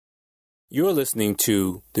You're listening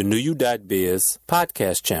to the NewYou.biz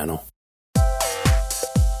podcast channel.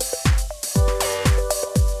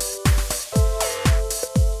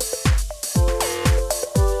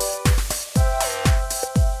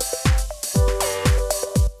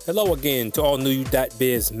 Hello again to all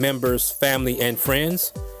NewYou.biz members, family, and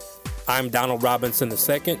friends. I'm Donald Robinson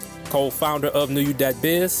II, co-founder of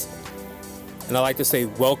NewYou.biz, and I'd like to say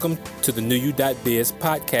welcome to the NewYou.biz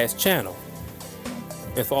podcast channel.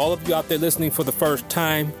 And for all of you out there listening for the first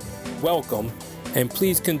time, welcome, and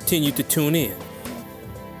please continue to tune in.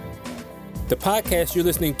 The podcast you're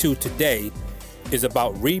listening to today is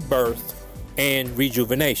about rebirth and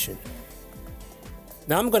rejuvenation.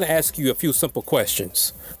 Now I'm going to ask you a few simple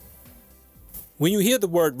questions. When you hear the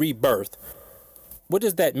word rebirth, what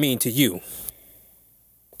does that mean to you?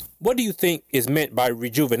 What do you think is meant by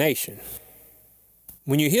rejuvenation?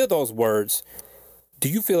 When you hear those words, do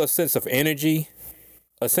you feel a sense of energy,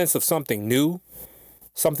 a sense of something new,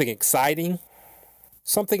 something exciting,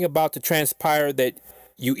 something about to transpire that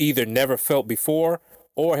you either never felt before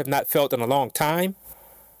or have not felt in a long time?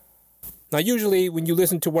 Now, usually when you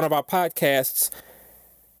listen to one of our podcasts,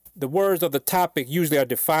 the words of the topic usually are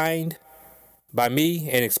defined by me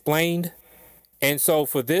and explained. And so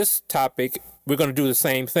for this topic, we're going to do the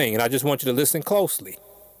same thing. And I just want you to listen closely.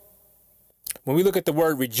 When we look at the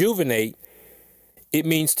word rejuvenate, it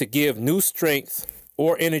means to give new strength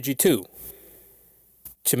or energy to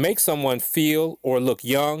make someone feel or look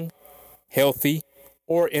young, healthy,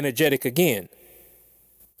 or energetic again.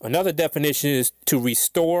 Another definition is to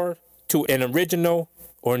restore to an original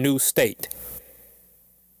or new state.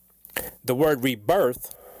 The word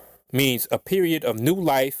rebirth means a period of new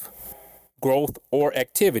life, growth, or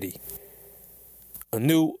activity, a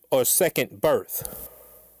new or second birth,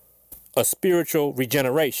 a spiritual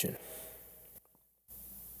regeneration.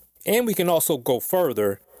 And we can also go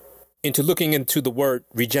further into looking into the word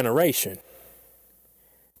regeneration.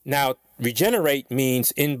 Now, regenerate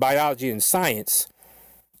means in biology and science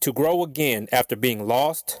to grow again after being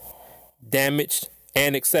lost, damaged,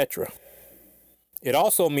 and etc. It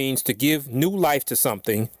also means to give new life to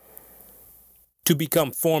something, to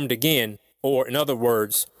become formed again, or in other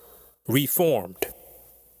words, reformed.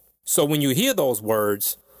 So when you hear those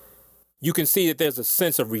words, you can see that there's a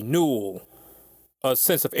sense of renewal, a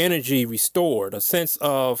sense of energy restored, a sense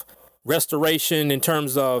of restoration in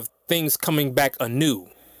terms of things coming back anew.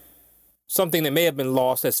 Something that may have been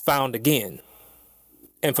lost is found again.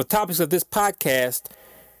 And for topics of this podcast,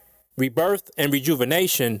 rebirth and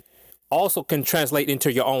rejuvenation also can translate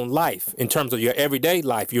into your own life in terms of your everyday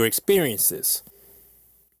life, your experiences.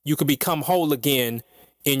 You can become whole again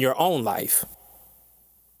in your own life.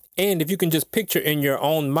 And if you can just picture in your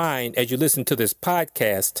own mind as you listen to this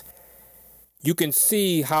podcast, you can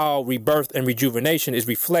see how rebirth and rejuvenation is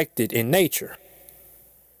reflected in nature.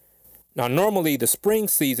 Now, normally the spring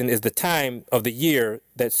season is the time of the year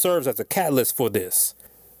that serves as a catalyst for this.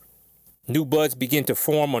 New buds begin to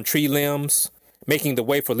form on tree limbs, making the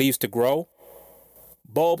way for leaves to grow.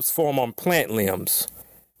 Bulbs form on plant limbs,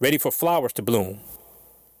 ready for flowers to bloom.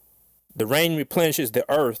 The rain replenishes the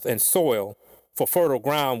earth and soil for fertile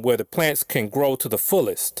ground where the plants can grow to the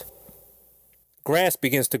fullest. Grass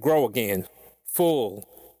begins to grow again, full,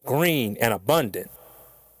 green, and abundant.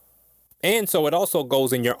 And so it also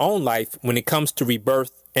goes in your own life when it comes to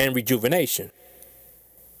rebirth and rejuvenation.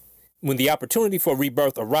 When the opportunity for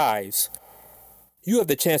rebirth arrives, you have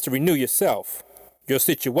the chance to renew yourself, your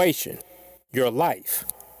situation, your life.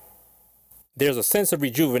 There's a sense of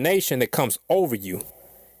rejuvenation that comes over you.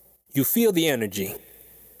 You feel the energy.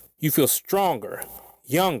 You feel stronger,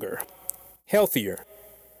 younger, healthier.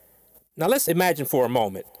 Now let's imagine for a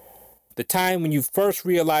moment the time when you first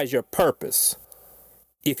realize your purpose.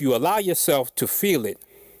 If you allow yourself to feel it,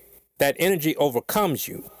 that energy overcomes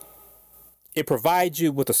you. It provides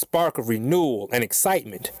you with a spark of renewal and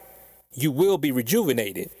excitement. You will be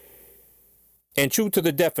rejuvenated. And true to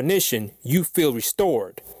the definition, you feel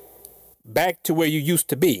restored, back to where you used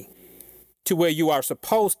to be, to where you are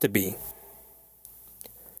supposed to be.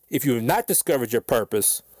 If you have not discovered your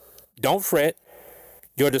purpose, don't fret.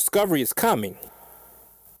 Your discovery is coming.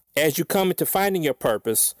 As you come into finding your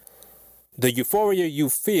purpose, the euphoria you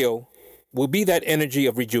feel will be that energy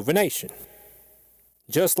of rejuvenation.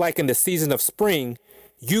 Just like in the season of spring,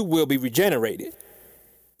 you will be regenerated.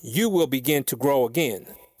 You will begin to grow again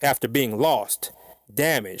after being lost,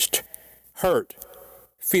 damaged, hurt,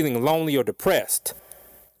 feeling lonely or depressed.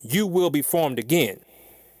 You will be formed again.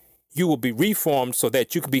 You will be reformed so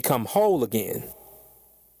that you can become whole again.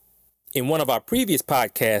 In one of our previous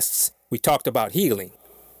podcasts, we talked about healing.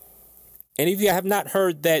 And if you have not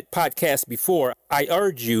heard that podcast before, I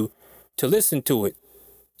urge you to listen to it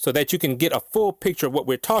so that you can get a full picture of what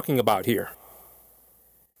we're talking about here.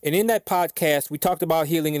 And in that podcast, we talked about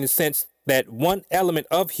healing in the sense that one element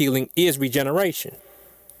of healing is regeneration.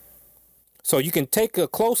 So you can take a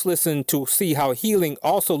close listen to see how healing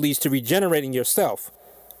also leads to regenerating yourself.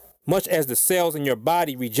 Much as the cells in your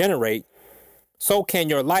body regenerate, so can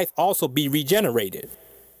your life also be regenerated.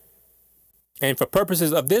 And for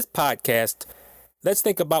purposes of this podcast, let's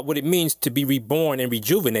think about what it means to be reborn and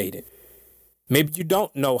rejuvenated. Maybe you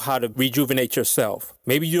don't know how to rejuvenate yourself.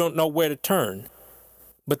 Maybe you don't know where to turn.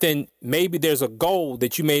 But then maybe there's a goal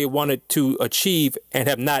that you may want to achieve and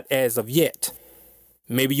have not as of yet.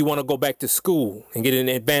 Maybe you want to go back to school and get an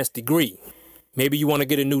advanced degree. Maybe you want to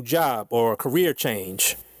get a new job or a career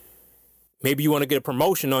change. Maybe you want to get a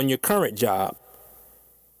promotion on your current job.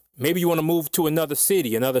 Maybe you want to move to another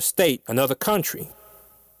city, another state, another country.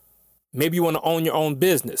 Maybe you want to own your own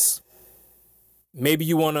business. Maybe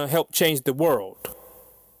you want to help change the world.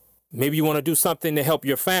 Maybe you want to do something to help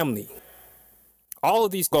your family. All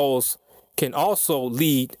of these goals can also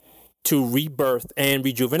lead to rebirth and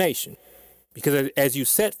rejuvenation. Because as you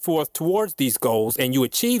set forth towards these goals and you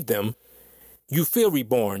achieve them, you feel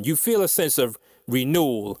reborn. You feel a sense of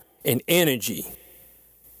renewal and energy.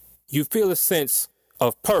 You feel a sense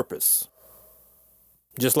of purpose.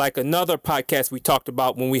 Just like another podcast we talked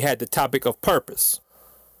about when we had the topic of purpose.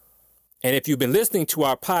 And if you've been listening to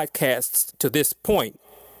our podcasts to this point,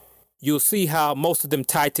 you'll see how most of them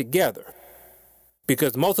tie together.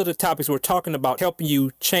 Because most of the topics we're talking about helping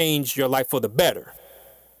you change your life for the better.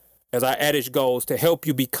 As our adage goes, to help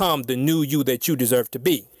you become the new you that you deserve to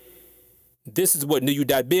be. This is what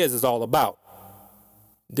NewYou.biz is all about.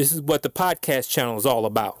 This is what the podcast channel is all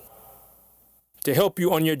about. To help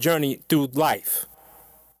you on your journey through life.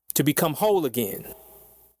 To become whole again.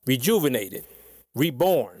 Rejuvenated.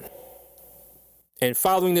 Reborn. And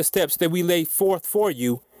following the steps that we lay forth for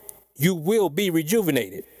you, you will be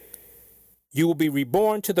rejuvenated. You will be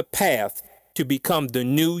reborn to the path to become the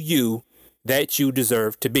new you that you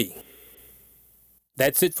deserve to be.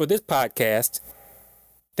 That's it for this podcast.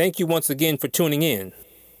 Thank you once again for tuning in.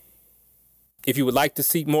 If you would like to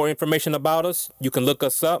seek more information about us, you can look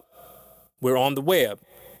us up. We're on the web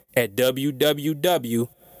at www.nuyou.biz.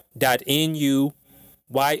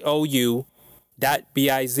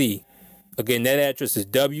 Again, that address is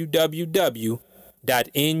www.nuyou.biz.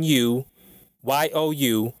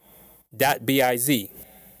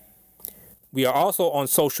 We are also on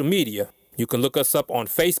social media. You can look us up on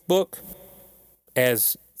Facebook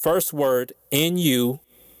as first word NU,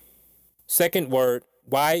 second word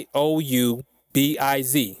YOUBIZ.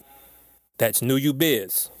 That's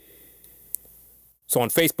NewYou.biz. So on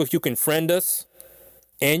Facebook, you can friend us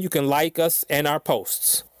and you can like us and our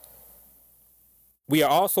posts. We are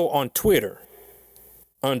also on Twitter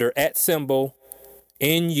under @NUYOUBIZ,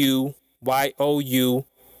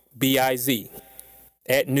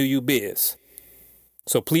 @NewYou.biz.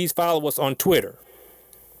 So please follow us on Twitter.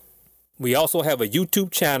 We also have a YouTube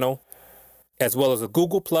channel as well as a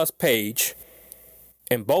Google Plus page,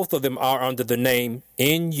 and both of them are under the name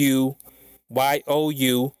NUYOU.biz.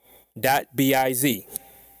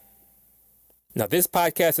 Now, this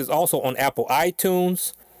podcast is also on Apple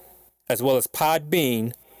iTunes as well as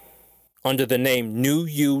Podbean under the name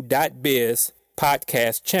NewYou.biz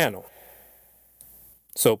podcast channel.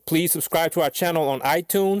 So please subscribe to our channel on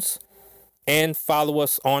iTunes and follow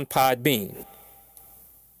us on Podbean.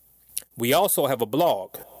 We also have a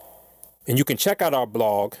blog, and you can check out our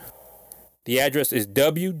blog. The address is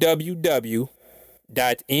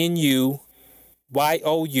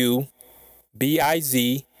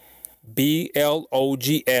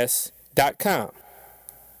www.nuyouBizBlogs.com.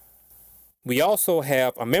 We also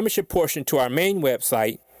have a membership portion to our main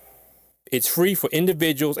website. It's free for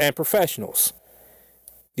individuals and professionals.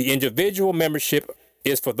 The individual membership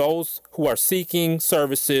is for those who are seeking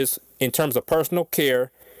services in terms of personal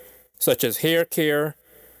care, such as hair care,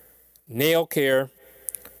 nail care,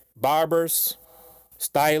 barbers,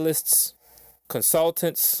 stylists,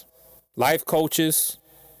 consultants, life coaches,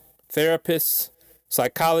 therapists,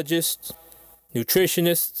 psychologists,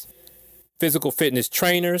 nutritionists, physical fitness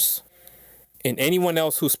trainers, and anyone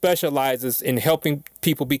else who specializes in helping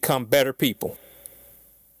people become better people.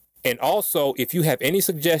 And also, if you have any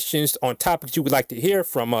suggestions on topics you would like to hear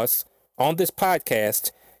from us on this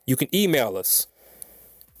podcast, you can email us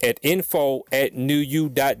at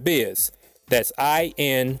info@newYou.biz. That's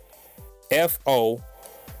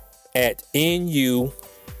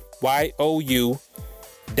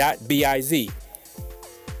info@nuyou.biz.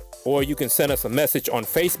 Or you can send us a message on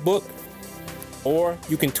Facebook, or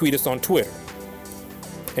you can tweet us on Twitter.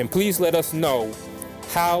 And please let us know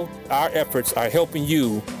how our efforts are helping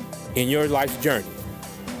you in your life's journey.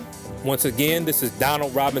 Once again, this is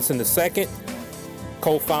Donald Robinson II,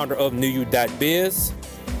 co-founder of NewYou.biz.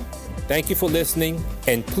 Thank you for listening,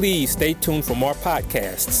 and please stay tuned for more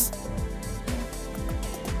podcasts.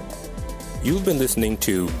 You've been listening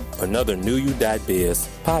to another NewYou.biz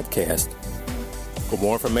podcast. For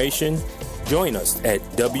more information, join us at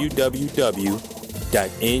www.nuyou.biz.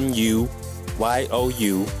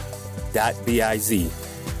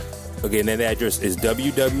 Again, that address is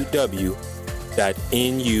www.nuyou.biz.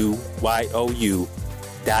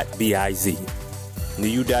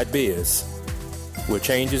 NewYou.biz, where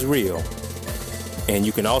change is real. And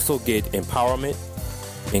you can also get empowerment,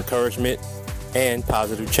 encouragement, and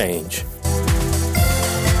positive change.